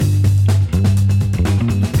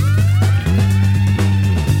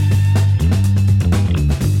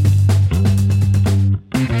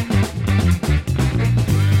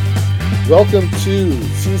Welcome to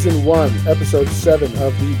Season 1, Episode 7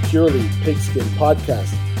 of the Purely Pigskin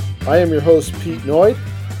Podcast. I am your host, Pete Noyd.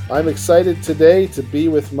 I'm excited today to be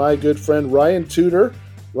with my good friend Ryan Tudor.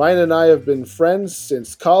 Ryan and I have been friends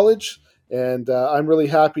since college, and I'm really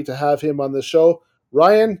happy to have him on the show.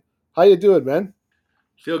 Ryan, how you doing, man?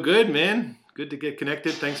 Feel good, man. Good to get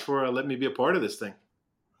connected. Thanks for letting me be a part of this thing.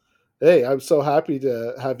 Hey, I'm so happy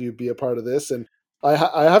to have you be a part of this, and I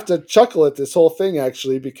have to chuckle at this whole thing,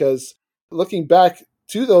 actually, because looking back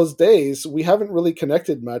to those days, we haven't really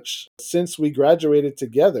connected much since we graduated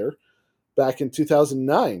together back in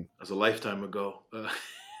 2009. That was a lifetime ago.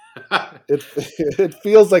 It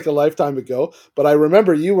feels like a lifetime ago, but I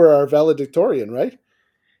remember you were our valedictorian, right?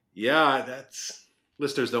 Yeah,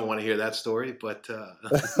 listeners don't want to hear that story, but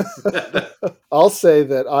I'll say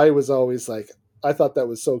that I was always like, I thought that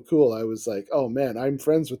was so cool. I was like, oh man, I'm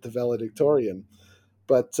friends with the valedictorian.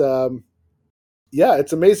 But yeah,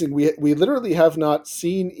 it's amazing. We literally have not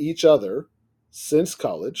seen each other since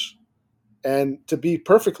college. And to be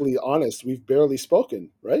honest, we've barely spoken,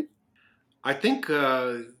 right? I think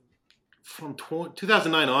from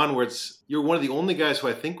 2009 onwards, you're one of the only guys who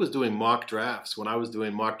I think was doing mock drafts when I was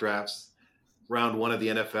doing mock drafts round one of the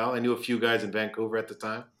NFL. I knew a few guys in Vancouver at the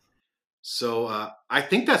time. So I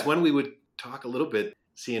think that's when we would talk a little bit,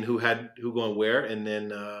 seeing who going where. And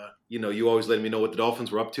then, you always letting me know what the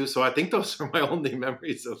Dolphins were up to. So I think those are my only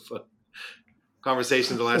memories of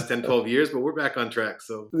conversations the last 10, 12 years, but we're back on track.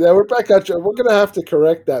 So yeah, we're back on track. We're going to have to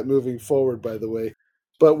correct that moving forward, by the way.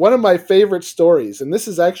 But one of my favorite stories, and this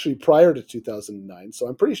is actually prior to 2009, so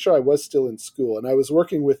I'm pretty sure I was still in school, and I was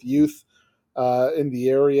working with youth in the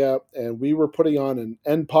area, and we were putting on an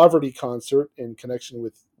End Poverty concert in connection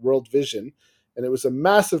with World Vision, and it was a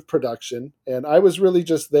massive production, and I was really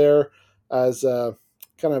just there as a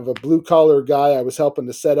kind of a blue-collar guy. I was helping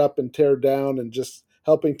to set up and tear down and just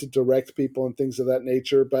helping to direct people and things of that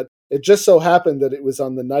nature, but it just so happened that it was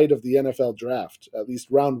on the night of the NFL draft, at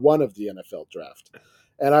least round one of the NFL draft.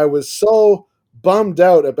 And I was so bummed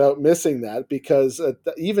out about missing that because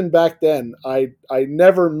even back then, I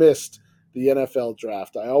never missed the NFL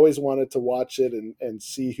draft. I always wanted to watch it and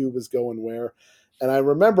see who was going where. And I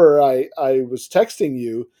remember I was texting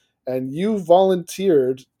you, and you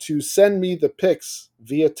volunteered to send me the picks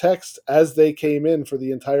via text as they came in for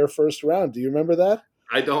the entire first round. Do you remember that?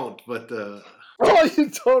 I don't, but... Oh,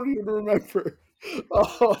 you don't even remember.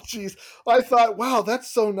 Oh, geez. I thought, wow,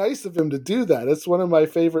 that's so nice of him to do that. It's one of my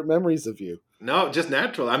favorite memories of you. No, just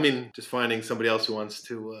natural. I mean, just finding somebody else who wants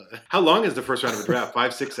to... How long is the first round of a draft?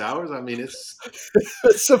 5-6 hours? I mean, it's...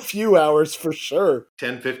 It's a few hours for sure.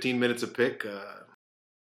 10-15 minutes a pick.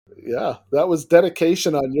 Yeah, that was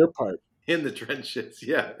dedication on your part. In the trenches,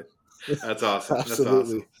 yeah. That's awesome.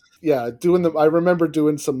 Absolutely. That's awesome. Yeah, I remember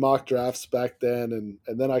doing some mock drafts back then,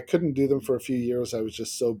 and then I couldn't do them for a few years. I was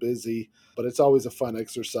just so busy, but it's always a fun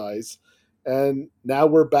exercise. And now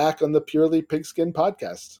we're back on the Purely Pigskin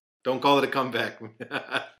Podcast. Don't call it a comeback,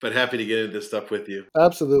 but happy to get into this stuff with you.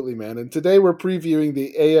 Absolutely, man. And today we're previewing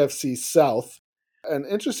the AFC South, an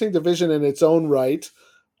interesting division in its own right.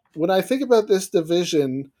 When I think about this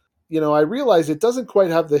division, I realize it doesn't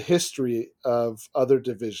quite have the history of other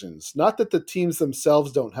divisions. Not that the teams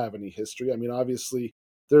themselves don't have any history. I mean, obviously,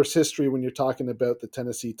 there's history when you're talking about the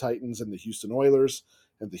Tennessee Titans and the Houston Oilers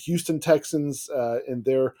and the Houston Texans in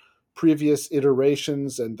their previous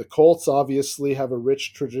iterations. And the Colts obviously have a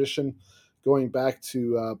rich tradition going back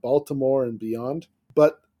to Baltimore and beyond.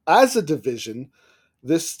 But as a division,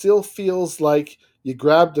 this still feels like you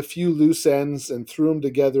grabbed a few loose ends and threw them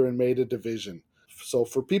together and made a division. So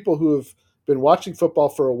for people who have been watching football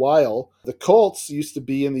for a while, the Colts used to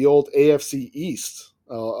be in the old AFC East,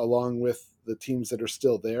 along with the teams that are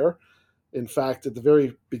still there. In fact, at the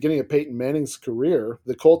very beginning of Peyton Manning's career,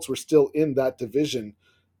 the Colts were still in that division.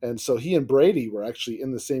 And so he and Brady were actually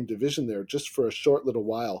in the same division there just for a short little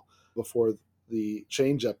while before the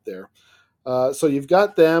change up there. So you've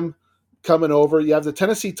got them coming over. You have the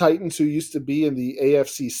Tennessee Titans, who used to be in the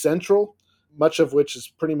AFC Central, much of which is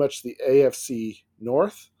pretty much the AFC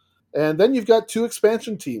North. And then you've got two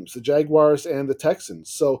expansion teams, the Jaguars and the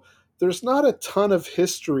Texans. So there's not a ton of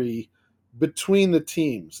history between the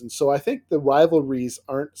teams. And so I think the rivalries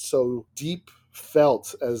aren't so deep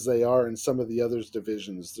felt as they are in some of the other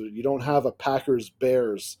divisions. You don't have a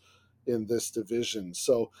Packers-Bears in this division.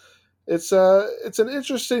 So it's an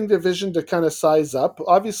interesting division to kind of size up.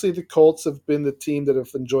 Obviously, the Colts have been the team that have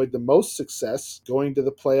enjoyed the most success, going to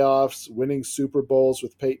the playoffs, winning Super Bowls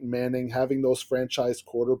with Peyton Manning, having those franchise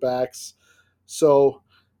quarterbacks. So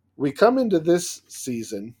we come into this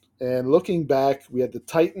season, and looking back, we had the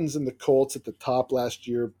Titans and the Colts at the top last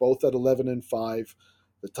year, both at 11-5.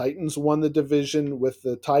 The Titans won the division with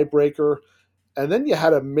the tiebreaker. And then you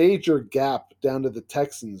had a major gap down to the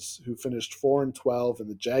Texans, who finished 4-12, and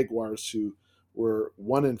the Jaguars, who were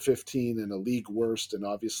 1-15 and a league worst, and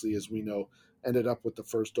obviously, as we know, ended up with the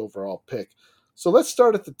first overall pick. So let's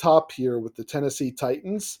start at the top here with the Tennessee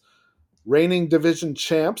Titans, reigning division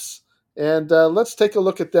champs, and let's take a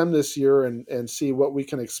look at them this year and see what we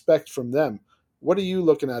can expect from them. What are you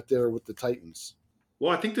looking at there with the Titans?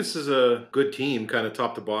 Well, I think this is a good team, kind of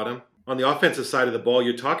top to bottom. On the offensive side of the ball,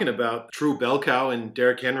 you're talking about true bell cow and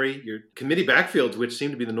Derrick Henry, your committee backfields, which seem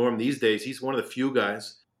to be the norm these days. He's one of the few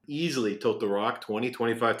guys easily tote the rock 20,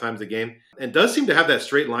 25 times a game and does seem to have that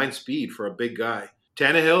straight line speed for a big guy.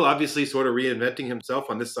 Tannehill, obviously, sort of reinventing himself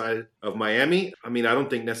on this side of Miami. I mean, I don't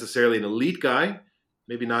think necessarily an elite guy,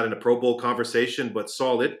 maybe not in a Pro Bowl conversation, but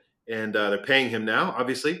solid. And they're paying him now,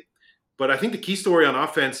 obviously. But I think the key story on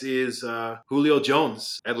offense is Julio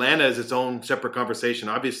Jones. Atlanta is its own separate conversation,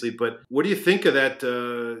 obviously. But what do you think of that?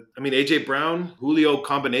 A.J. Brown, Julio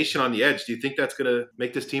combination on the edge. Do you think that's going to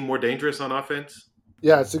make this team more dangerous on offense?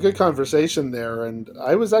 Yeah, it's a good conversation there. And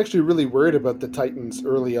I was actually really worried about the Titans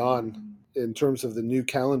early on in terms of the new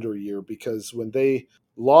calendar year, because when they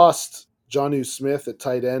lost Jonnu Smith at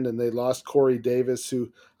tight end and they lost Corey Davis,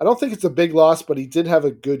 who I don't think it's a big loss, but he did have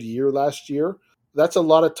a good year last year. That's a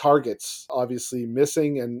lot of targets, obviously,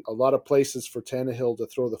 missing, and a lot of places for Tannehill to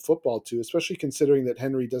throw the football to, especially considering that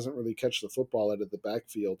Henry doesn't really catch the football out of the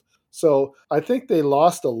backfield. So I think they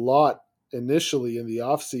lost a lot initially in the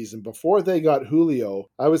offseason. Before they got Julio,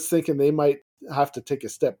 I was thinking they might have to take a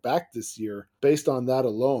step back this year based on that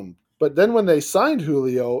alone. But then when they signed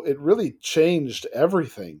Julio, it really changed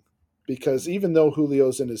everything, because even though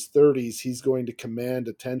Julio's in his 30s, he's going to command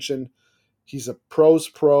attention. He's a pro's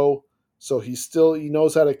pro. So he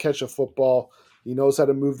knows how to catch a football. He knows how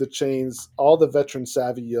to move the chains, all the veteran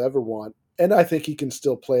savvy you ever want. And I think he can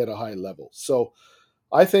still play at a high level. So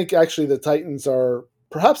I think actually the Titans are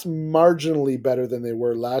perhaps marginally better than they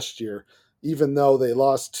were last year, even though they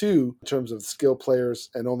lost two in terms of skill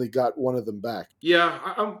players and only got one of them back. Yeah,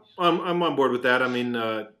 I'm on board with that. I mean,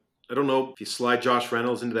 I don't know if you slide Josh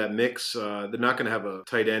Reynolds into that mix. They're not going to have a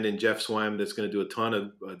tight end in Jeff Swam that's going to do a ton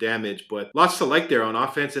of damage, but lots to like there on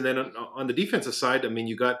offense. And then on the defensive side, I mean,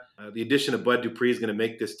 you got the addition of Bud Dupree is going to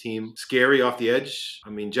make this team scary off the edge.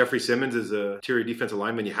 I mean, Jeffrey Simmons is a interior defensive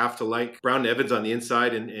lineman you have to like. Brown Evans on the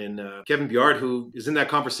inside, and Kevin Byard, who is in that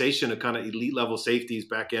conversation of kind of elite level safeties,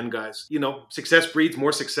 back end guys. You know, success breeds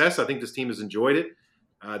more success. I think this team has enjoyed it.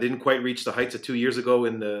 Didn't quite reach the heights of 2 years ago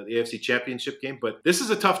in the AFC Championship game. But this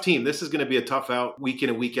is a tough team. This is going to be a tough out week in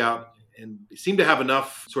and week out. And they seem to have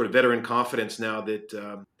enough sort of veteran confidence now that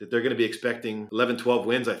they're going to be expecting 11, 12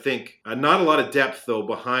 wins, I think. Not a lot of depth, though,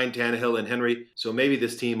 behind Tannehill and Henry. So maybe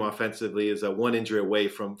this team offensively is one injury away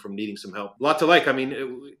from needing some help. A lot to like. I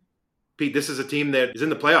mean, Pete, this is a team that is in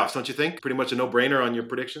the playoffs, don't you think? Pretty much a no-brainer on your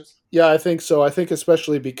predictions? Yeah, I think so. I think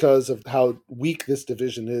especially because of how weak this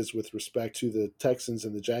division is with respect to the Texans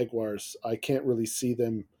and the Jaguars, I can't really see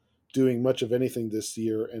them doing much of anything this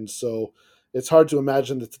year. And so it's hard to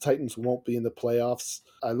imagine that the Titans won't be in the playoffs.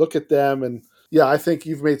 I look at them and, yeah, I think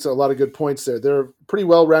you've made a lot of good points there. They're a pretty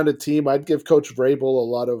well-rounded team. I'd give Coach Vrabel a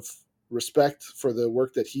lot of respect for the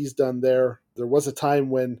work that he's done there. There was a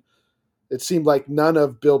time when it seemed like none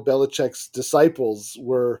of Bill Belichick's disciples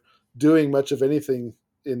were doing much of anything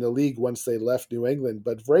in the league once they left New England.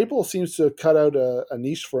 But Vrabel seems to have cut out a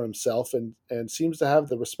niche for himself and seems to have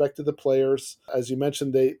the respect of the players. As you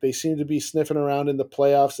mentioned, they seem to be sniffing around in the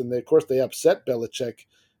playoffs, and of course they upset Belichick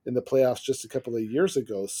in the playoffs just a couple of years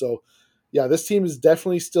ago. So, yeah, this team is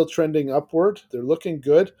definitely still trending upward. They're looking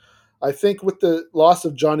good. I think with the loss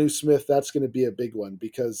of Jonnu Smith, that's going to be a big one,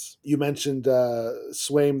 because you mentioned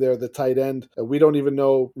Swaim there, the tight end. We don't even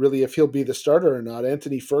know really if he'll be the starter or not.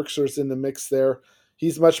 Anthony Ferkser's in the mix there.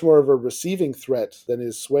 He's much more of a receiving threat than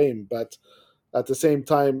is Swaim, but at the same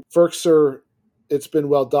time, Ferkser, it's been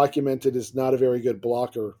well documented, is not a very good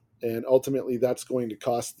blocker. And ultimately, that's going to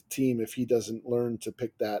cost the team if he doesn't learn to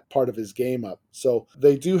pick that part of his game up. So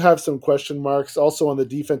they do have some question marks. Also on the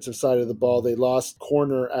defensive side of the ball, they lost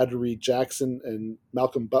corner Adoree Jackson and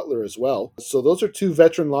Malcolm Butler as well. So those are two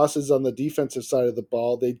veteran losses on the defensive side of the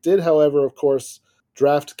ball. They did, however, of course,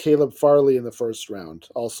 draft Caleb Farley in the first round,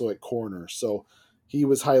 also at corner. So he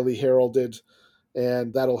was highly heralded,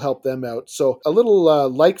 and that'll help them out. So a little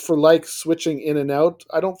like for like switching in and out.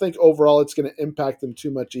 I don't think overall it's going to impact them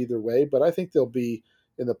too much either way, but I think they'll be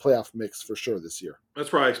in the playoff mix for sure this year.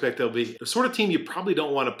 That's where I expect they'll be the sort of team you probably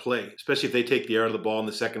don't want to play, especially if they take the air out of the ball in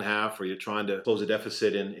the second half or you're trying to close a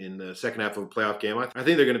deficit in the second half of a playoff game. I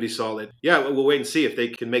think they're going to be solid. Yeah, we'll wait and see if they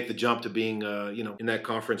can make the jump to being, in that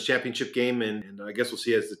conference championship game, and I guess we'll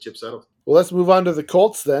see as the chips settle. Well, let's move on to the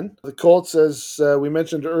Colts then. The Colts, as we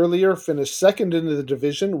mentioned earlier, finished second in the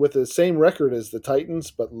division with the same record as the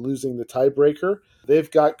Titans, but losing the tiebreaker. They've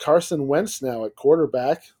got Carson Wentz now at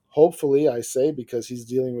quarterback. Hopefully, I say, because he's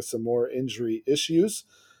dealing with some more injury issues.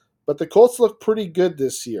 But the Colts look pretty good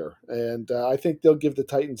this year, and I think they'll give the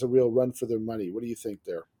Titans a real run for their money. What do you think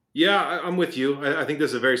there? Yeah, I'm with you. I think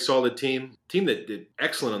this is a very solid team that did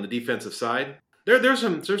excellent on the defensive side. There's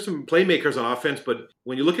some playmakers on offense, but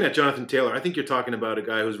when you're looking at Jonathan Taylor, I think you're talking about a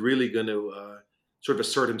guy who's really going to sort of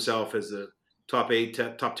assert himself as a top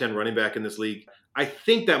 10 running back in this league. I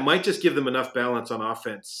think that might just give them enough balance on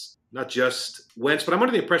offense. Not just Wentz, but I'm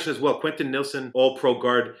under the impression as well, Quentin Nilsson, all-pro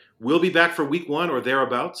guard, will be back for week 1 or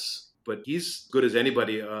thereabouts, but he's good as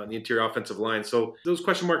anybody on the interior offensive line. So those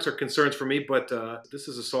question marks are concerns for me, but this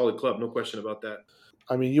is a solid club, no question about that.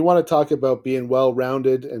 I mean, you want to talk about being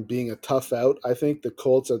well-rounded and being a tough out. I think the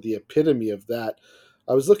Colts are the epitome of that.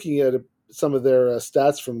 I was looking at some of their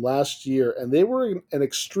stats from last year, and they were an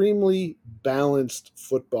extremely balanced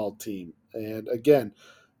football team. And again,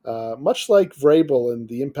 much like Vrabel and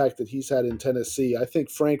the impact that he's had in Tennessee, I think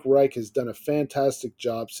Frank Reich has done a fantastic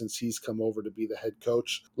job since he's come over to be the head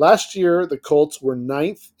coach. Last year, the Colts were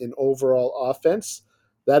 9th in overall offense.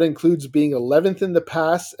 That includes being 11th in the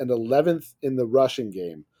pass and 11th in the rushing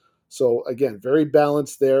game. So again, very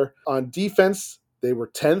balanced there. On defense, they were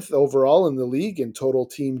 10th overall in the league in total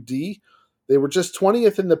team D. They were just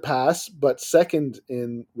 20th in the pass, but second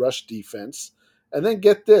in rush defense. And then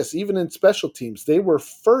get this, even in special teams, they were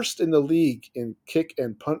first in the league in kick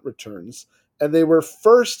and punt returns, and they were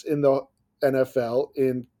first in the NFL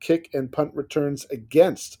in kick and punt returns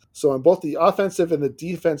against. So on both the offensive and the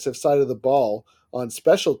defensive side of the ball, on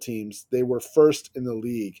special teams, they were first in the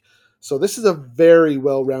league. So this is a very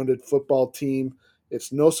well-rounded football team.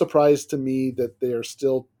 It's no surprise to me that they are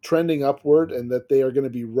still trending upward and that they are going to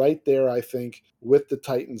be right there, I think, with the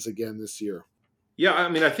Titans again this year. Yeah, I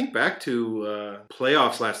mean, I think back to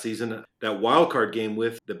playoffs last season, that wild card game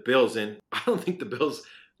with the Bills, and I don't think the Bills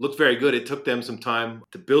looked very good. It took them some time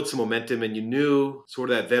to build some momentum, and you knew sort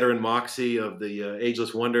of that veteran moxie of the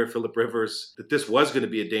ageless wonder, Phillip Rivers, that this was going to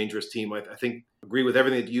be a dangerous team. I think agree with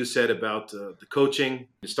everything that you said about the coaching.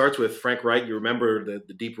 It starts with Frank Reich. You remember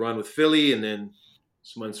the deep run with Philly, and then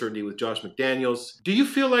some uncertainty with Josh McDaniels. Do you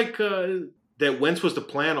feel like that Wentz was the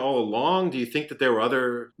plan all along? Do you think that there were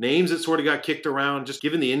other names that sort of got kicked around? Just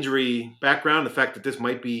given the injury background, the fact that this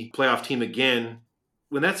might be a playoff team again,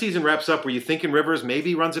 when that season wraps up, were you thinking Rivers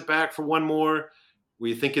maybe runs it back for one more? Were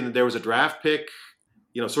you thinking that there was a draft pick,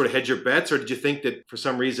 sort of hedge your bets? Or did you think that for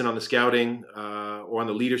some reason on the scouting or on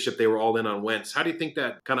the leadership, they were all in on Wentz? How do you think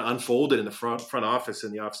that kind of unfolded in the front office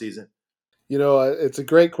in the offseason? It's a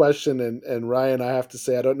great question. And Ryan, I have to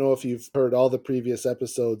say, I don't know if you've heard all the previous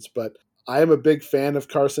episodes, but I am a big fan of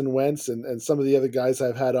Carson Wentz, and some of the other guys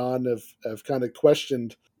I've had on have kind of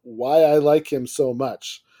questioned why I like him so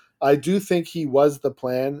much. I do think he was the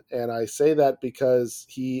plan, and I say that because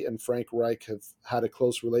he and Frank Reich have had a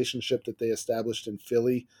close relationship that they established in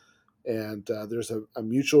Philly, and there's a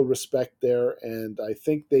mutual respect there, and I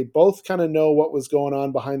think they both kind of know what was going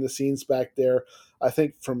on behind the scenes back there. I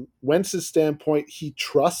think from Wentz's standpoint, he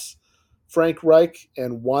trusts Frank Reich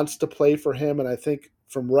and wants to play for him, and I think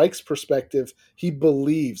from Reich's perspective, he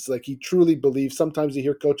truly believes. Sometimes you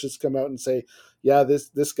hear coaches come out and say, yeah,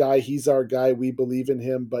 this guy, he's our guy. We believe in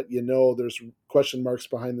him. But, there's question marks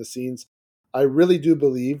behind the scenes. I really do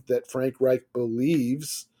believe that Frank Reich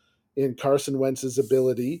believes in Carson Wentz's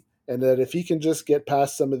ability, and that if he can just get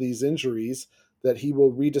past some of these injuries, that he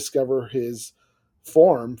will rediscover his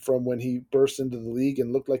form from when he burst into the league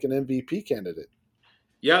and looked like an MVP candidate.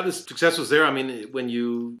 Yeah, the success was there. I mean, when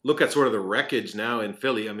you look at sort of the wreckage now in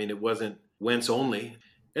Philly, I mean, it wasn't Wentz only.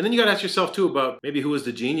 And then you got to ask yourself, too, about maybe who was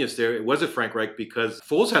the genius there. It wasn't Frank Reich, because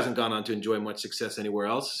Foles hasn't gone on to enjoy much success anywhere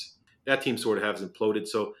else. That team sort of has imploded.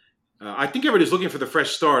 So I think everybody's looking for the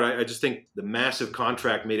fresh start. I just think the massive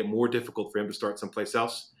contract made it more difficult for him to start someplace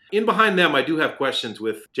else. In behind them, I do have questions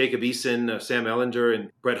with Jacob Eason, Sam Ellinger,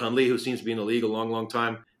 and Brett Hundley, who seems to be in the league a long, long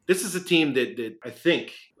time. This is a team that I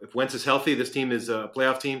think, if Wentz is healthy, this team is a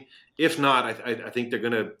playoff team. If not, I think they're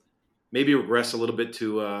going to maybe regress a little bit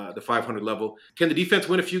to the 500 level. Can the defense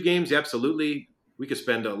win a few games? Yeah, absolutely. We could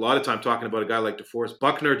spend a lot of time talking about a guy like DeForest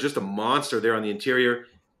Buckner, just a monster there on the interior.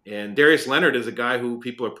 And Darius Leonard is a guy who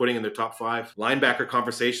people are putting in their top 5 linebacker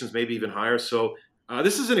conversations, maybe even higher. So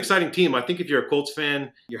This is an exciting team. I think if you're a Colts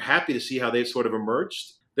fan, you're happy to see how they've sort of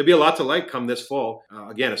emerged. There'll be a lot to like come this fall.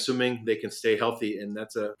 Again, assuming they can stay healthy, and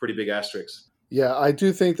that's a pretty big asterisk. Yeah, I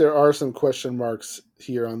do think there are some question marks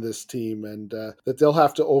here on this team, and that they'll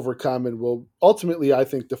have to overcome and will ultimately, I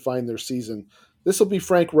think, define their season. This will be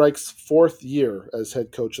Frank Reich's fourth year as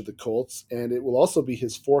head coach of the Colts, and it will also be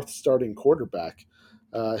his fourth starting quarterback.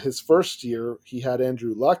 His first year, he had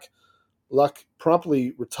Andrew Luck. Luck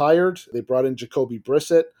promptly retired. They brought in Jacoby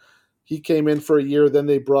Brissett. He came in for a year. Then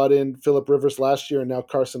they brought in Phillip Rivers last year, and now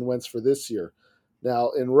Carson Wentz for this year.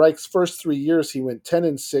 Now, in Reich's first 3 years, he went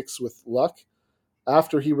 10-6 with Luck.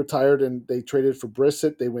 After he retired and they traded for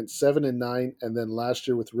Brissett, they went 7-9, and then last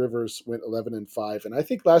year with Rivers went 11-5. And I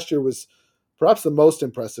think last year was perhaps the most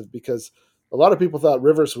impressive because a lot of people thought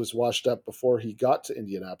Rivers was washed up before he got to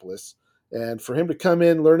Indianapolis, and for him to come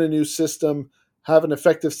in, learn a new system, have an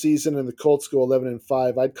effective season, and the Colts go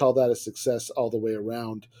 11-5, I'd call that a success all the way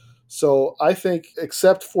around. So I think,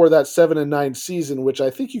 except for that 7-9 season, which I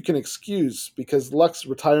think you can excuse because Luck's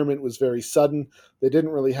retirement was very sudden, they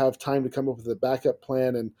didn't really have time to come up with a backup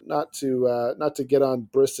plan, and not to get on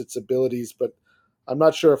Brissett's abilities, but I'm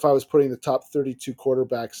not sure if I was putting the top 32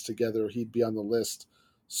 quarterbacks together, he'd be on the list.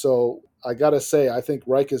 So I gotta say, I think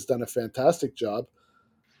Reich has done a fantastic job.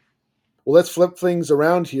 Well, let's flip things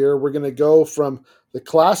around here. We're going to go from the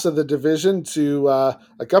class of the division to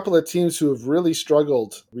a couple of teams who have really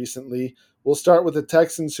struggled recently. We'll start with the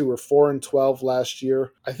Texans, who were 4-12 last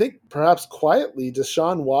year. I think perhaps quietly,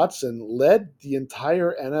 Deshaun Watson led the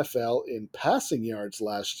entire NFL in passing yards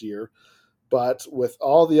last year. But with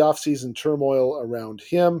all the offseason turmoil around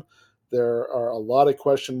him, there are a lot of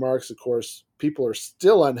question marks. Of course, people are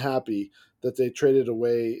still unhappy that they traded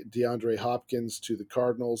away DeAndre Hopkins to the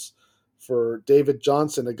Cardinals for David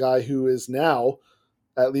Johnson, a guy who is now,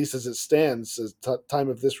 at least as it stands, at the time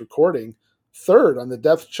of this recording, third on the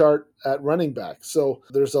depth chart at running back. So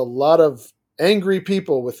there's a lot of angry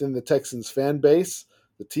people within the Texans fan base.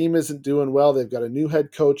 The team isn't doing well. They've got a new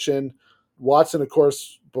head coach in. Watson, of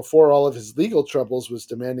course, before all of his legal troubles, was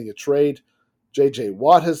demanding a trade. J.J.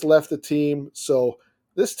 Watt has left the team. So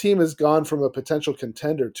this team has gone from a potential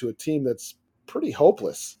contender to a team that's pretty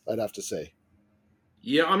hopeless, I'd have to say.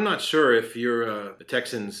 Yeah, I'm not sure if you're a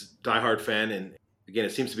Texans diehard fan, and again,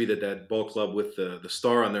 it seems to be that ball club with the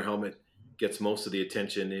star on their helmet gets most of the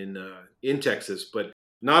attention in Texas, but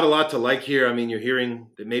not a lot to like here. I mean, you're hearing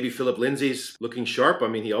that maybe Philip Lindsay's looking sharp. I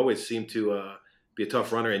mean, he always seemed to be a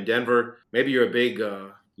tough runner in Denver. Maybe you're a big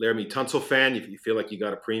Laramie Tunsil fan. You feel like you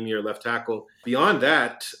got a premier left tackle. Beyond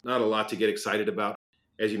that, not a lot to get excited about.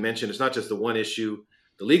 As you mentioned, it's not just the one issue,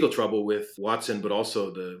 the legal trouble with Watson, but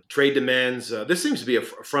also the trade demands. This seems to be a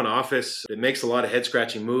front office that makes a lot of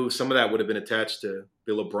head-scratching moves. Some of that would have been attached to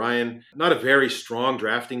Bill O'Brien. Not a very strong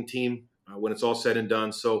drafting team when it's all said and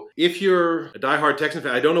done. So if you're a diehard Texan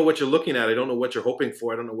fan, I don't know what you're looking at. I don't know what you're hoping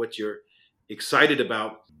for. I don't know what you're excited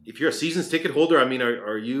about. If you're a season's ticket holder, I mean,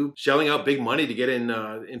 are you shelling out big money to get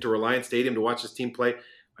into Reliance Stadium to watch this team play?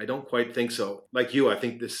 I don't quite think so. Like you, I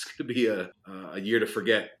think this could be a year to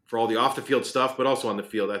forget for all the off-the-field stuff, but also on the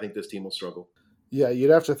field. I think this team will struggle. Yeah, you'd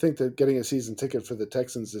have to think that getting a season ticket for the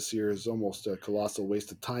Texans this year is almost a colossal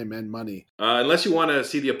waste of time and money. Unless you want to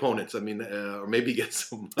see the opponents. I mean, or maybe get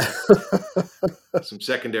some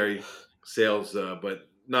secondary sales, but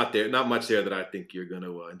not much there that I think you're going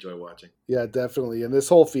to enjoy watching. Yeah, definitely. And this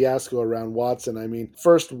whole fiasco around Watson, I mean,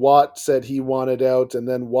 first Watt said he wanted out, and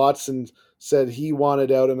then Watson said he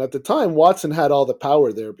wanted out. And at the time, Watson had all the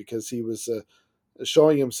power there because he was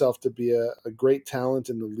showing himself to be a great talent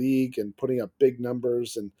in the league and putting up big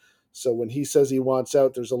numbers. And so when he says he wants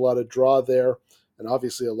out, there's a lot of draw there and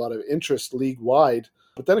obviously a lot of interest league-wide.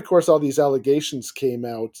 But then, of course, all these allegations came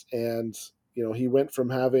out, and he went from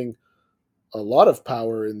having a lot of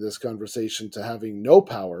power in this conversation to having no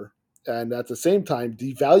power, and at the same time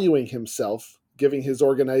devaluing himself, giving his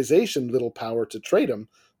organization little power to trade him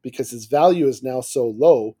because his value is now so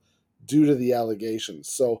low due to the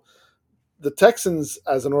allegations. So the Texans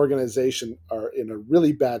as an organization are in a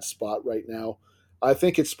really bad spot right now. I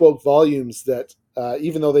think it spoke volumes that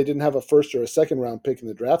even though they didn't have a first or a second round pick in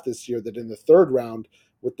the draft this year, that in the third round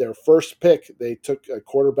with their first pick, they took a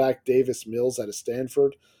quarterback, Davis Mills, out of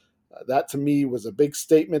Stanford. That to me was a big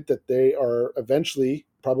statement that they are eventually,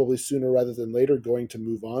 probably sooner rather than later, going to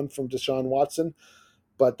move on from Deshaun Watson.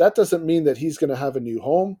 But that doesn't mean that he's going to have a new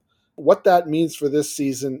home. What that means for this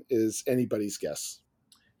season is anybody's guess.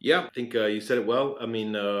 Yeah, I think you said it well. I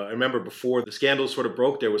mean, I remember before the scandal sort of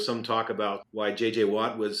broke, there was some talk about why J.J.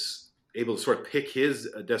 Watt was able to sort of pick his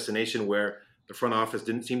destination where the front office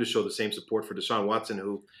didn't seem to show the same support for Deshaun Watson,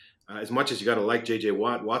 who, as much as you got to like J.J.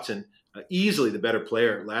 Watson, easily the better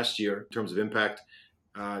player last year in terms of impact.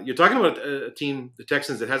 You're talking about a team, the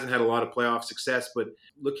Texans, that hasn't had a lot of playoff success, but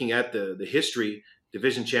looking at the history,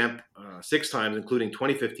 division champ 6 times, including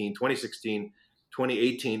 2015, 2016,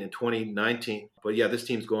 2018, and 2019. But yeah, this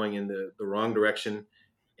team's going in the wrong direction.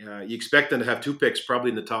 You expect them to have 2 picks probably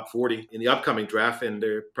in the top 40 in the upcoming draft, and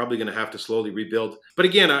they're probably going to have to slowly rebuild. But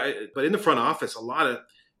again, but in the front office, a lot of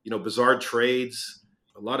bizarre trades,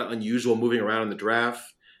 a lot of unusual moving around in the draft.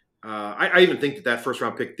 I even think that first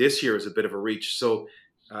round pick this year is a bit of a reach. So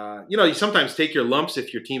you sometimes take your lumps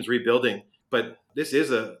if your team's rebuilding, but this is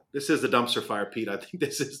the dumpster fire, Pete. I think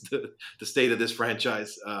this is the state of this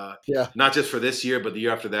franchise, Yeah. not just for this year, but the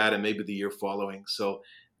year after that, and maybe the year following. So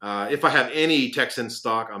if I have any Texan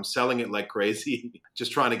stock, I'm selling it like crazy,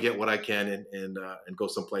 just trying to get what I can and go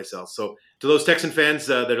someplace else. So to those Texan fans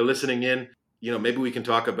that are listening in, maybe we can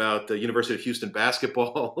talk about the University of Houston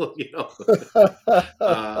basketball.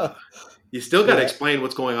 You still got to explain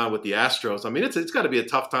what's going on with the Astros. I mean, it's got to be a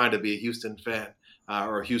tough time to be a Houston fan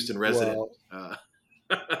or a Houston resident. Well,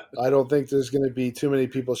 I don't think there's going to be too many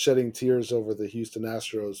people shedding tears over the Houston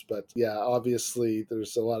Astros. But yeah, obviously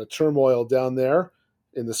there's a lot of turmoil down there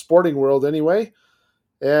in the sporting world anyway.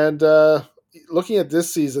 And looking at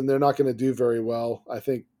this season, they're not going to do very well. I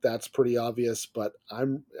think that's pretty obvious. But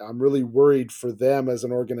I'm really worried for them as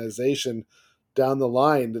an organization down the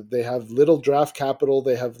line. They have little draft capital.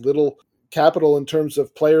 They have little capital in terms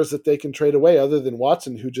of players that they can trade away, other than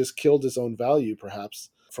Watson, who just killed his own value, perhaps,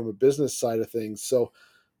 from a business side of things. So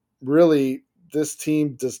really, this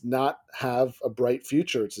team does not have a bright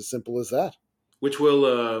future. It's as simple as that. Which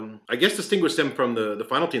will, I guess, distinguish them from the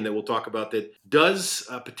final team that we'll talk about that does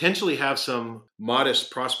potentially have some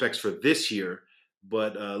modest prospects for this year,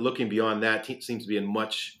 but looking beyond that, seems to be in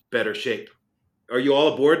much better shape. Are you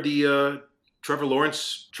all aboard the Trevor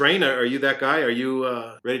Lawrence train? Are you that guy? Are you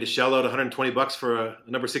ready to shell out $120 for a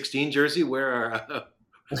number 16 jersey? Where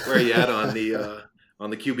are you at on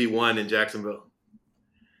the QB1 in Jacksonville?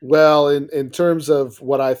 Well, in terms of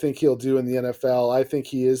what I think he'll do in the NFL, I think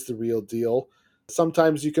he is the real deal.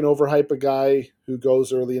 Sometimes you can overhype a guy who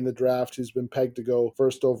goes early in the draft, who's been pegged to go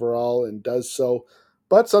first overall and does so.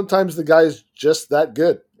 But sometimes the guy's just that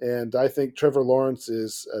good. And I think Trevor Lawrence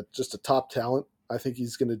is just a top talent. I think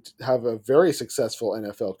he's going to have a very successful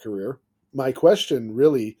NFL career. My question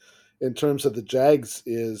really, in terms of the Jags,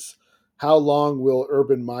 is how long will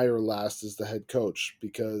Urban Meyer last as the head coach?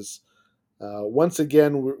 Because once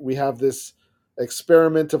again, we have this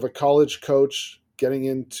experiment of a college coach getting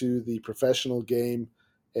into the professional game.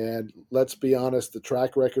 And let's be honest, the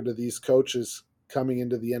track record of these coaches coming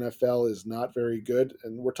into the NFL is not very good.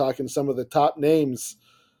 And we're talking some of the top names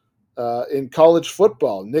in college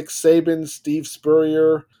football. Nick Saban, Steve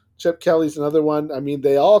Spurrier, Chip Kelly's another one. I mean,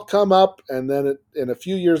 they all come up, and then in a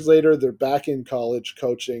few years later, they're back in college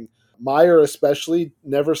coaching. Meyer especially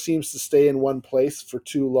never seems to stay in one place for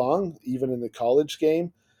too long, even in the college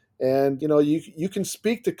game. And, you can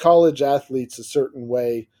speak to college athletes a certain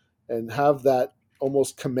way and have that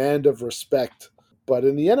almost command of respect. But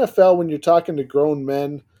in the NFL, when you're talking to grown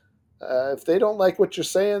men, if they don't like what you're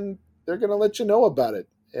saying, they're going to let you know about it.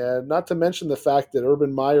 And not to mention the fact that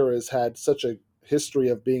Urban Meyer has had such a history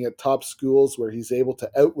of being at top schools where he's able to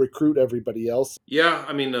out-recruit everybody else. Yeah,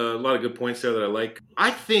 I mean, a lot of good points there that I like.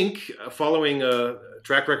 I think following a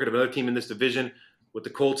track record of another team in this division, what the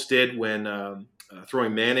Colts did when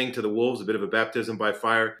throwing Manning to the Wolves, a bit of a baptism by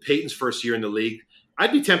fire, Peyton's first year in the league,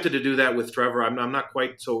 I'd be tempted to do that with Trevor. I'm not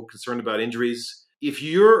quite so concerned about injuries. If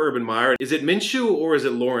you're Urban Meyer, is it Minshew or is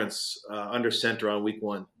it Lawrence under center on week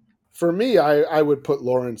 1? For me, I would put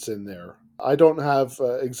Lawrence in there. I don't have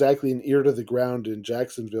exactly an ear to the ground in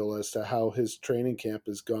Jacksonville as to how his training camp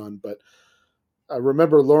has gone, but I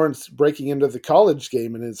remember Lawrence breaking into the college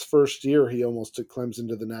game, and in his first year, he almost took Clemson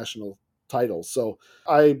to the national title. So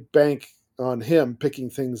I bank on him picking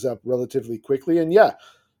things up relatively quickly. And yeah,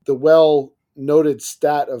 the well-noted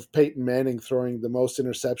stat of Peyton Manning throwing the most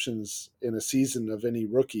interceptions in a season of any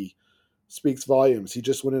rookie speaks volumes. He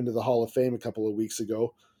just went into the Hall of Fame a couple of weeks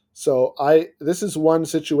ago. So this is one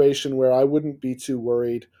situation where I wouldn't be too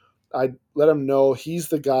worried. I'd let him know he's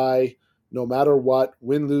the guy, no matter what,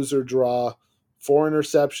 win, lose, or draw. 4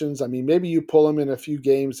 interceptions. I mean, maybe you pull him in a few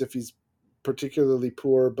games if he's particularly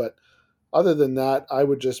poor, but other than that, I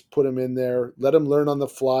would just put him in there, let him learn on the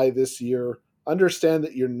fly this year. Understand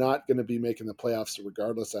that you're not going to be making the playoffs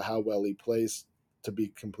regardless of how well he plays, to be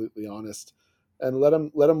completely honest, and let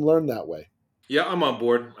him learn that way. Yeah, I'm on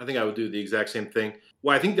board. I think I would do the exact same thing.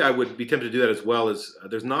 Well, I think that I would be tempted to do that as well. Is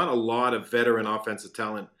there's not a lot of veteran offensive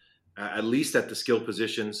talent, at least at the skill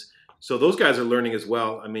positions. So those guys are learning as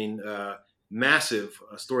well. I mean, massive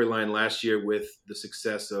storyline last year with the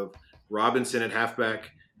success of Robinson at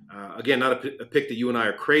halfback. Again, not a pick that you and I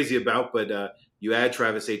are crazy about, but you add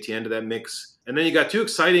Travis Etienne to that mix. And then you got two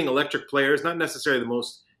exciting electric players, not necessarily the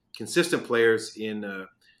most consistent players in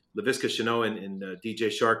Laviska Shenault and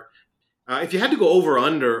DJ Shark. If you had to go over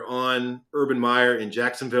under on Urban Meyer in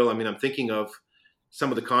Jacksonville, I mean, I'm thinking of some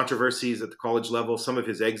of the controversies at the college level, some of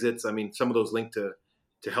his exits. I mean, some of those linked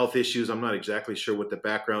to health issues. I'm not exactly sure what the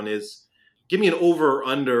background is. Give me an over or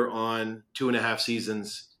under on 2.5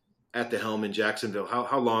 seasons at the helm in Jacksonville.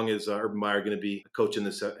 How long is Urban Meyer going to be coaching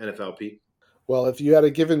this NFL, Pete? Well, if you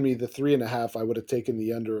had given me the 3.5, I would have taken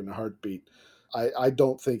the under in a heartbeat. I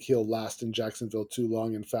don't think he'll last in Jacksonville too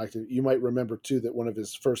long. In fact, you might remember too that one of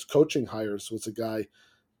his first coaching hires was a guy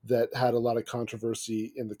that had a lot of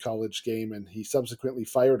controversy in the college game, and he subsequently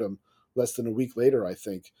fired him less than a week later, I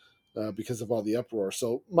think, because of all the uproar.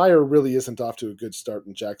 So Meyer really isn't off to a good start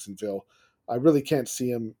in Jacksonville. I really can't see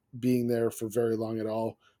him being there for very long at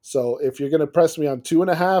all. So if you're going to press me on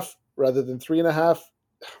 2.5 rather than 3.5,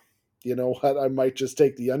 you know what? I might just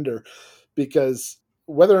take the under, because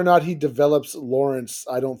whether or not he develops Lawrence,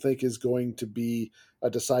 I don't think is going to be a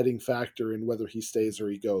deciding factor in whether he stays or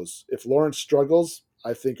he goes. If Lawrence struggles,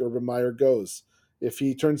 I think Urban Meyer goes. If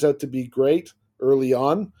he turns out to be great early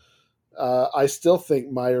on, I still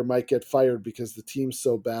think Meyer might get fired because the team's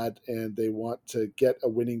so bad and they want to get a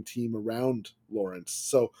winning team around Lawrence.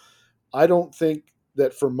 So I don't think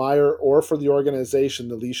that for Meyer or for the organization,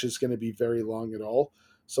 the leash is going to be very long at all.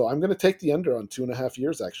 So I'm going to take the under on 2.5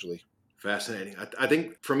 years, actually. Fascinating. I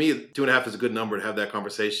think for me, 2.5 is a good number to have that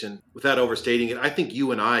conversation without overstating it. I think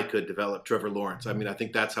you and I could develop Trevor Lawrence. I mean, I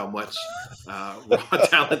think that's how much raw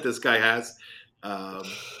talent this guy has.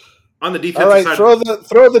 On the defensive All right, side,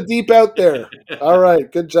 throw the deep out there. All right,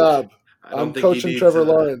 good job. I don't I'm think he coaching needs. Trevor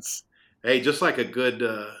Lawrence. Hey, just like a good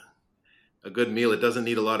meal, it doesn't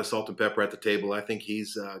need a lot of salt and pepper at the table. I think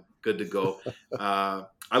he's good to go.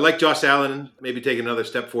 I like Josh Allen, maybe taking another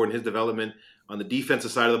step forward in his development on the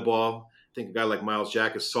defensive side of the ball. I think a guy like Miles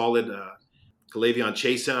Jack is solid. Kalavion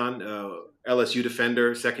Chason, LSU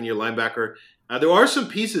defender, second-year linebacker. There are some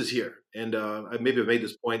pieces here, and I maybe have made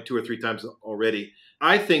this point 2 or 3 times already.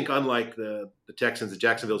 I think, unlike the Texans, the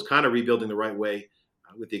Jacksonville's kind of rebuilding the right way,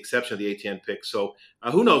 with the exception of the ATN pick. So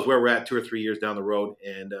who knows where we're at 2 or 3 years down the road,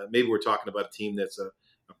 and maybe we're talking about a team that's a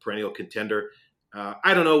perennial contender.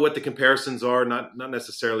 I don't know what the comparisons are, not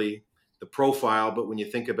necessarily the profile, but when you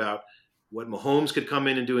think about what Mahomes could come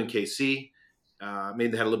in and do in KC,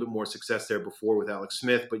 maybe they had a little bit more success there before with Alex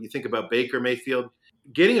Smith, but you think about Baker Mayfield,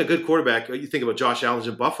 getting a good quarterback. You think about Josh Allen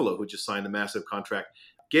in Buffalo, who just signed a massive contract.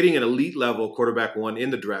 Getting an elite level quarterback one in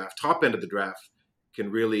the draft, top end of the draft, can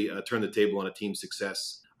really turn the table on a team's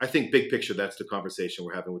success. I think big picture, that's the conversation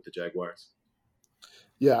we're having with the Jaguars.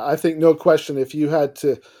 Yeah, I think no question. If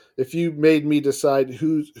you made me decide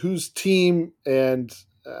whose team and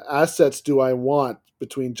assets do I want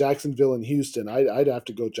between Jacksonville and Houston, I'd have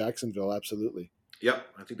to go Jacksonville. Absolutely. Yep,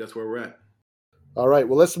 I think that's where we're at. All right,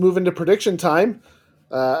 well, let's move into prediction time.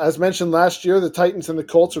 As mentioned last year, the Titans and the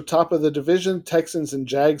Colts are top of the division. Texans and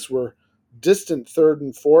Jags were distant third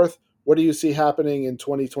and fourth. What do you see happening in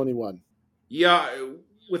 2021? Yeah,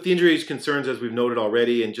 with the injuries concerns, as we've noted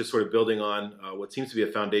already, and just sort of building on what seems to be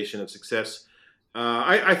a foundation of success,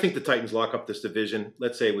 I think the Titans lock up this division,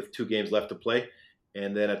 let's say with 2 games left to play.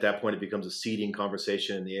 And then at that point, it becomes a seeding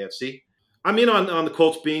conversation in the AFC. I'm in on the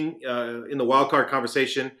Colts being in the wild card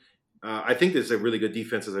conversation. I think this is a really good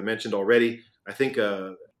defense, as I mentioned already. I think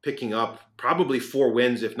picking up probably 4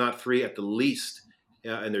 wins, if not 3 at the least,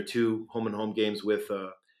 in their 2 home games with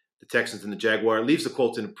the Texans and the Jaguar leaves the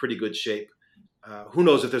Colts in pretty good shape. Who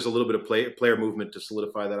knows if there's a little bit of player movement to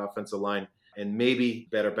solidify that offensive line, and maybe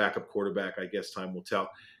better backup quarterback. I guess time will tell.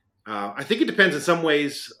 I think it depends in some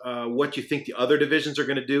ways what you think the other divisions are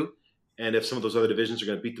going to do, and if some of those other divisions are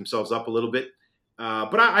going to beat themselves up a little bit.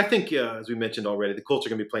 But I think, as we mentioned already, the Colts are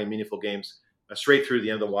going to be playing meaningful games straight through the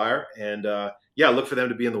end of the wire. And, look for them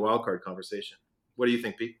to be in the wild card conversation. What do you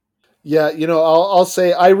think, Pete? Yeah, I'll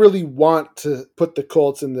say I really want to put the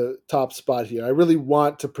Colts in the top spot here. I really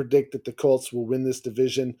want to predict that the Colts will win this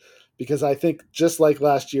division, because I think just like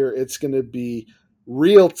last year, it's going to be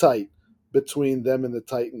real tight between them and the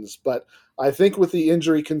Titans. But I think with the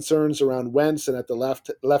injury concerns around Wentz and at the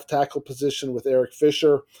left tackle position with Eric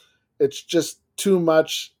Fisher, it's just too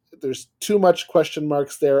much. There's too much question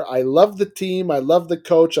marks there. I love the team. I love the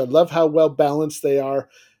coach. I love how well balanced they are.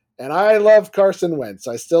 And I love Carson Wentz.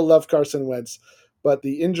 I still love Carson Wentz. But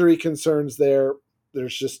the injury concerns there's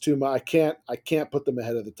just too much. I can't put them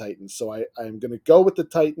ahead of the Titans. So I'm going to go with the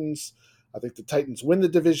Titans. I think the Titans win the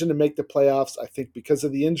division and make the playoffs. I think because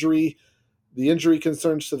of the injury The injury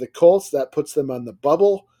concerns to the Colts, that puts them on the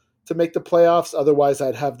bubble to make the playoffs. Otherwise,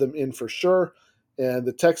 I'd have them in for sure. And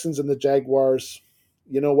the Texans and the Jaguars,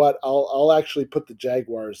 you know what? I'll actually put the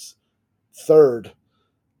Jaguars third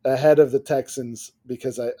ahead of the Texans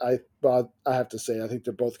because I have to say I think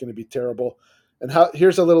they're both going to be terrible. And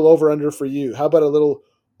here's a little over under for you. How about a little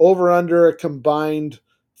over under a combined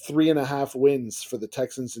 3.5 wins for the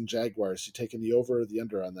Texans and Jaguars? You taking the over or the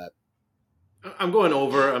under on that? I'm going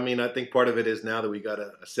over. I mean, I think part of it is now that we got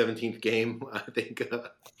a 17th game. I think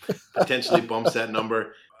potentially bumps that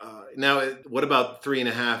number. Now, what about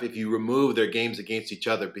 3.5 if you remove their games against each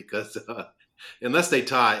other? Because unless they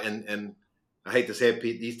tie, and I hate to say it,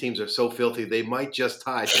 Pete, these teams are so filthy, they might just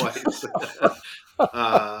tie twice.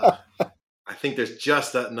 I think there's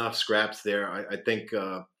just enough scraps there. I think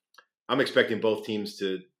I'm expecting both teams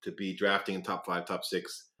to be drafting in top 5, top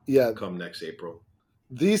 6 Yeah, come next April.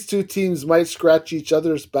 these two teams might scratch each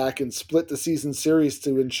other's back and split the season series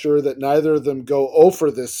to ensure that neither of them go 0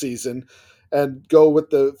 for this season and go with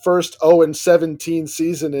the first 0-17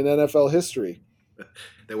 season in NFL history.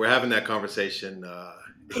 That we're having that conversation.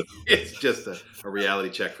 It's just a reality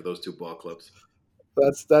check for those two ball clubs.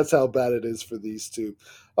 That's how bad it is for these two.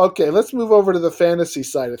 Okay, let's move over to the fantasy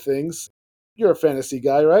side of things. You're a fantasy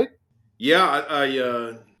guy, right? Yeah, I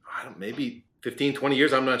don't, maybe 15, 20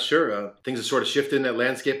 years. I'm not sure. Things have sort of shifted in that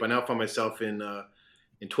landscape. I now find myself in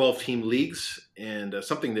 12 team leagues, and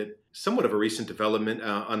something that somewhat of a recent development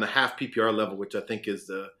on the half PPR level, which I think is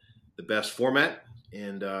the best format.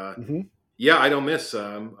 And yeah, I don't miss.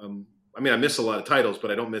 I mean, I miss a lot of titles,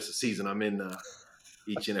 but I don't miss a season. I'm in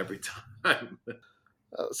each and every time.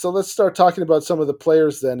 So let's start talking about some of the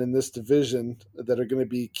players then in this division that are going to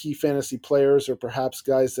be key fantasy players or perhaps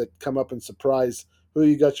guys that come up and surprise. Who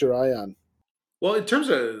you got your eye on? Well, in terms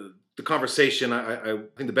of the conversation, I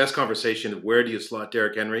think the best conversation is where do you slot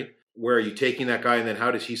Derrick Henry? Where are you taking that guy? And then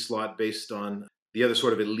how does he slot based on the other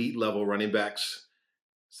sort of elite level running backs?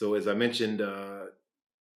 So, as I mentioned a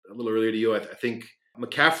little earlier to you, I think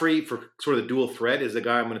McCaffrey for sort of the dual threat is the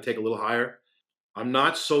guy I'm going to take a little higher. I'm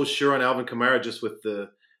not so sure on Alvin Kamara just with the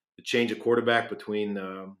change of quarterback between,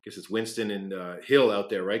 I guess it's Winston and Hill out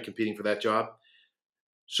there, right, competing for that job.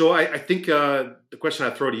 So I think the question I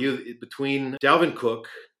throw to you between Dalvin Cook,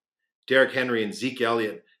 Derrick Henry, and Zeke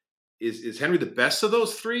Elliott, is Henry the best of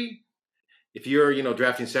those three? If you're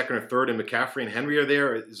drafting second or third, and McCaffrey and Henry are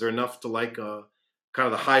there, is there enough to like kind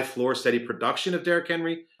of the high floor, steady production of Derrick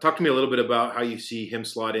Henry? Talk to me a little bit about how you see him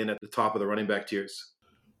slot in at the top of the running back tiers.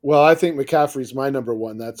 Well, I think McCaffrey's my number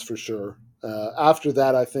one, that's for sure. After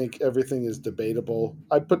that, I think everything is debatable.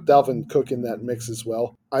 I'd put Dalvin Cook in that mix as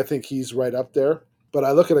well. I think he's right up there. But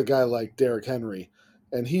I look at a guy like Derrick Henry,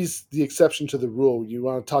 and he's the exception to the rule. You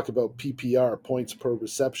want to talk about PPR, points per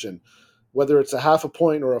reception. Whether it's a half a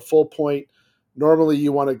point or a full point, normally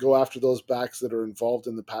you want to go after those backs that are involved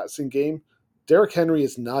in the passing game. Derrick Henry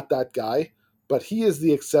is not that guy, but he is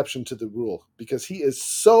the exception to the rule because he is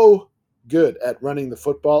so good at running the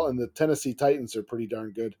football, and the Tennessee Titans are pretty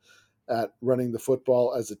darn good at running the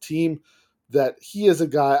football as a team, that he is a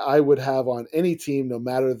guy I would have on any team, no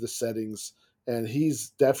matter the settings. And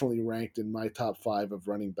he's definitely ranked in my top 5 of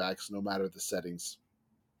running backs, no matter the settings.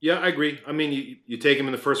 Yeah, I agree. I mean, you take him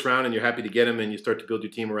in the first round and you're happy to get him and you start to build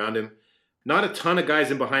your team around him. Not a ton of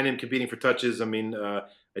guys in behind him competing for touches. I mean, I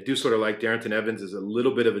do sort of like Darrington Evans as a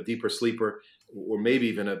little bit of a deeper sleeper or maybe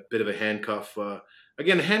even a bit of a handcuff.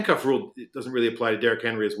 Again, the handcuff rule doesn't really apply to Derrick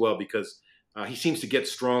Henry as well because he seems to get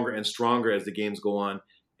stronger and stronger as the games go on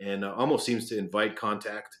and almost seems to invite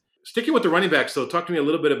contact. Sticking with the running backs, though, talk to me a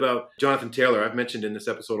little bit about Jonathan Taylor. I've mentioned in this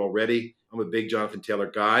episode already, I'm a big Jonathan Taylor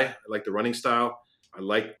guy. I like the running style. I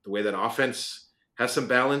like the way that offense has some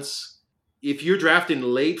balance. If you're drafting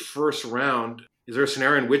late first round, is there a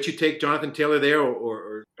scenario in which you take Jonathan Taylor there,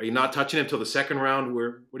 or are you not touching him until the second round?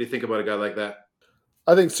 What do you think about a guy like that?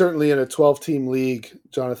 I think certainly in a 12-team league,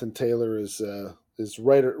 Jonathan Taylor is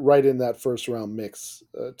right in that first round mix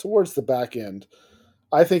towards the back end.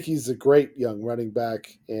 I think he's a great young running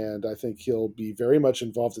back, and I think he'll be very much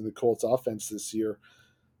involved in the Colts offense this year.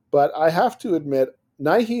 But I have to admit,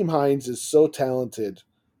 Nyheim Hines is so talented.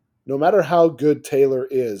 No matter how good Taylor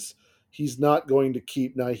is, he's not going to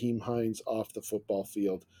keep Nyheim Hines off the football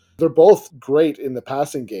field. They're both great in the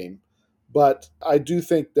passing game, but I do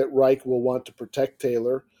think that Reich will want to protect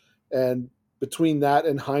Taylor. And between that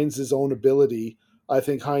and Hines' own ability, I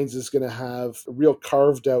think Hines is going to have a real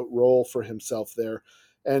carved out role for himself there.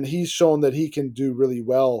 And he's shown that he can do really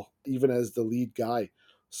well, even as the lead guy.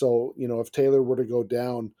 So, if Taylor were to go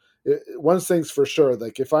down, one thing's for sure,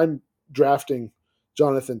 like if I'm drafting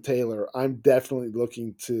Jonathan Taylor, I'm definitely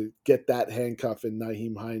looking to get that handcuff in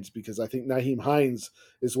Nyheim Hines because I think Nyheim Hines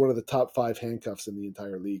is one of the top 5 handcuffs in the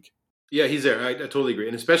entire league. Yeah, he's there. I totally agree,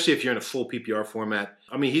 and especially if you're in a full PPR format.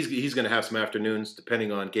 I mean, he's going to have some afternoons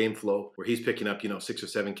depending on game flow where he's picking up 6 or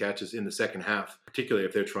 7 catches in the second half, particularly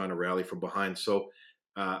if they're trying to rally from behind. So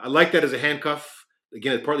I like that as a handcuff.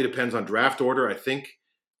 Again, it partly depends on draft order. I think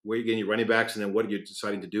where you're getting your running backs and then what you're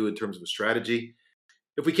deciding to do in terms of a strategy.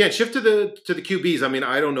 If we can't shift to the QBs, I mean,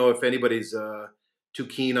 I don't know if anybody's too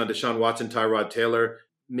keen on Deshaun Watson, Tyrod Taylor.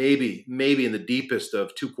 Maybe in the deepest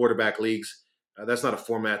of 2 quarterback leagues. That's not a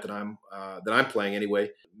format that I'm playing anyway.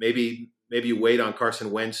 Maybe you wait on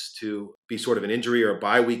Carson Wentz to be sort of an injury or a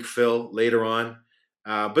bye week fill later on.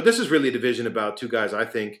 But this is really a division about 2 guys. I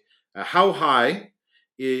think how high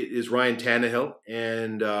is Ryan Tannehill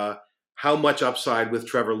and how much upside with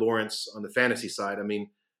Trevor Lawrence on the fantasy side. I mean,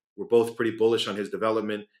 we're both pretty bullish on his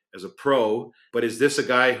development as a pro, but is this a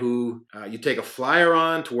guy who you take a flyer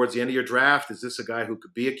on towards the end of your draft? Is this a guy who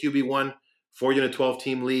could be a QB1 for you in a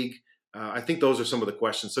 12-team league? I think those are some of the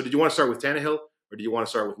questions. So did you want to start with Tannehill or do you want to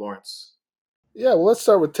start with Lawrence? Yeah, well, let's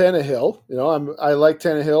start with Tannehill. I like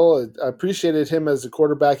Tannehill. I appreciated him as a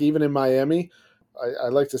quarterback, even in Miami. I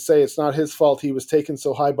like to say it's not his fault he was taken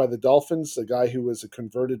so high by the Dolphins, a guy who was a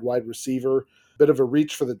converted wide receiver. Bit of a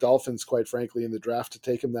reach for the Dolphins, quite frankly, in the draft to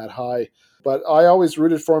take him that high. But I always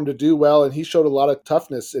rooted for him to do well, and he showed a lot of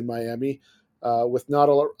toughness in Miami with not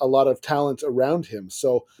a lot of talent around him.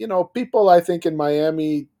 So, people I think in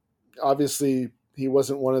Miami, obviously he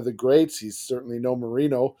wasn't one of the greats. He's certainly no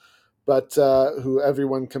Marino, but who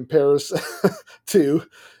everyone compares to,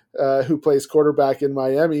 who plays quarterback in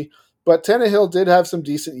Miami. But Tannehill did have some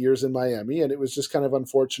decent years in Miami, and it was just kind of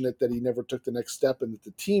unfortunate that he never took the next step and that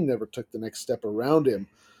the team never took the next step around him.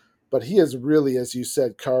 But he has really, as you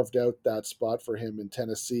said, carved out that spot for him in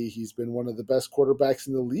Tennessee. He's been one of the best quarterbacks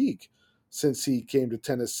in the league since he came to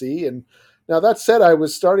Tennessee. And now that said, I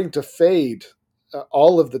was starting to fade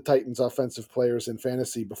all of the Titans' offensive players in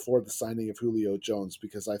fantasy before the signing of Julio Jones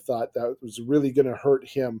because I thought that was really going to hurt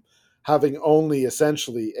him having only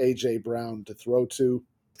essentially A.J. Brown to throw to.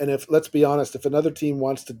 And let's be honest, if another team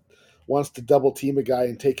wants to double team a guy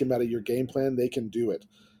and take him out of your game plan, they can do it.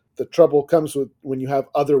 The trouble comes with when you have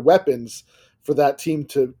other weapons for that team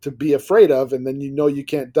to be afraid of, and then you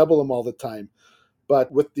can't double them all the time.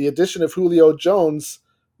 But with the addition of Julio Jones,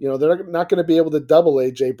 they're not going to be able to double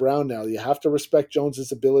A.J. Brown now. You have to respect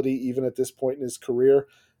Jones's ability even at this point in his career.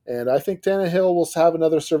 And I think Tannehill will have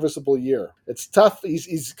another serviceable year. It's tough.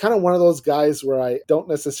 He's kind of one of those guys where I don't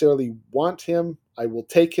necessarily want him. I will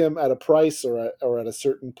take him at a price or at a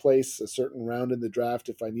certain place, a certain round in the draft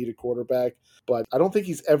if I need a quarterback. But I don't think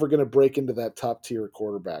he's ever going to break into that top tier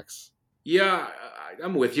quarterbacks. Yeah,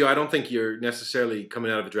 I'm with you. I don't think you're necessarily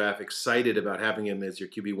coming out of the draft excited about having him as your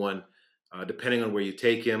QB1, depending on where you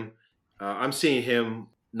take him. I'm seeing him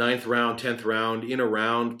 9th round, 10th round, in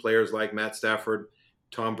around players like Matt Stafford,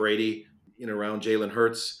 Tom Brady, in around Jalen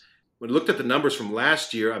Hurts. When I looked at the numbers from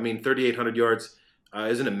last year, I mean, 3,800 yards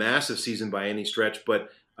isn't a massive season by any stretch, but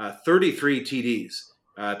 33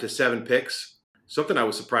 TDs to 7 picks. Something I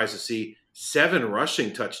was surprised to see, 7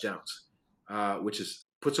 rushing touchdowns, which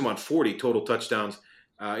puts him on 40 total touchdowns,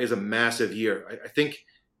 is a massive year. I think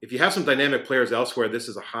if you have some dynamic players elsewhere, this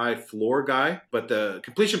is a high floor guy, but the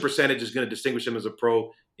completion percentage is going to distinguish him as a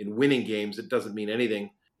pro in winning games. It doesn't mean anything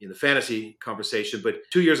in the fantasy conversation, but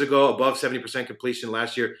 2 years ago, above 70% completion.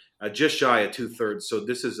 Last year, just shy of 2/3. So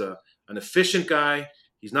this is an efficient guy.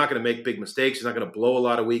 He's not going to make big mistakes. He's not going to blow a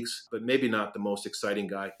lot of weeks, but maybe not the most exciting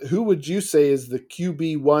guy. Who would you say is the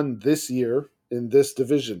QB1 this year in this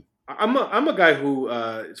division? I'm a guy who,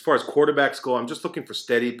 as far as quarterbacks go, I'm just looking for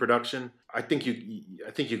steady production. I think you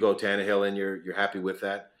go Tannehill and you're happy with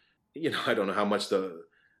that. I don't know how much the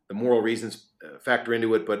moral reasons factor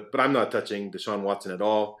into it, but I'm not touching Deshaun Watson at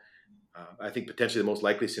all. I think potentially the most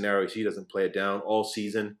likely scenario is he doesn't play it down all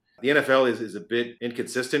season. The NFL is a bit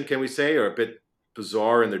inconsistent, can we say, or a bit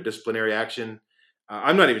bizarre in their disciplinary action.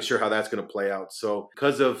 I'm not even sure how that's going to play out. So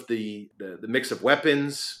because of the mix of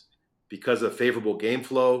weapons, because of favorable game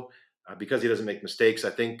flow, because he doesn't make mistakes, I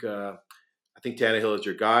think Tannehill is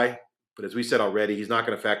your guy. But as we said already, he's not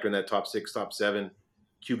going to factor in that top 6, top 7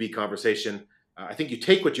 QB conversation. I think you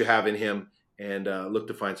take what you have in him and look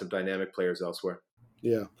to find some dynamic players elsewhere.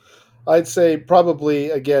 Yeah. I'd say probably,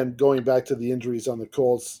 again, going back to the injuries on the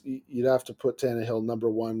Colts, you'd have to put Tannehill number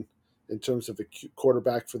 1 in terms of a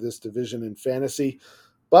quarterback for this division in fantasy.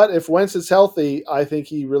 But if Wentz is healthy, I think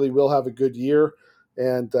he really will have a good year,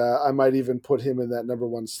 and I might even put him in that number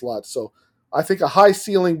 1 slot. So I think a high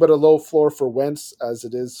ceiling but a low floor for Wentz, as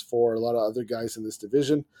it is for a lot of other guys in this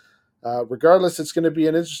division. Regardless, it's going to be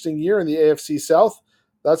an interesting year in the AFC South.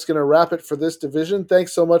 That's going to wrap it for this division.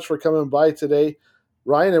 Thanks so much for coming by today,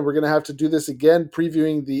 Ryan, and we're going to have to do this again,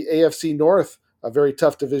 previewing the AFC North, a very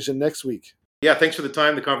tough division, next week. Yeah, thanks for the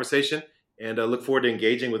time, the conversation, and look forward to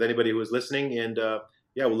engaging with anybody who is listening. And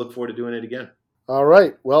yeah, we'll look forward to doing it again. All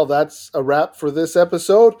right. Well, that's a wrap for this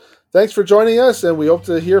episode. Thanks for joining us, and we hope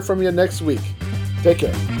to hear from you next week. Take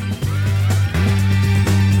care.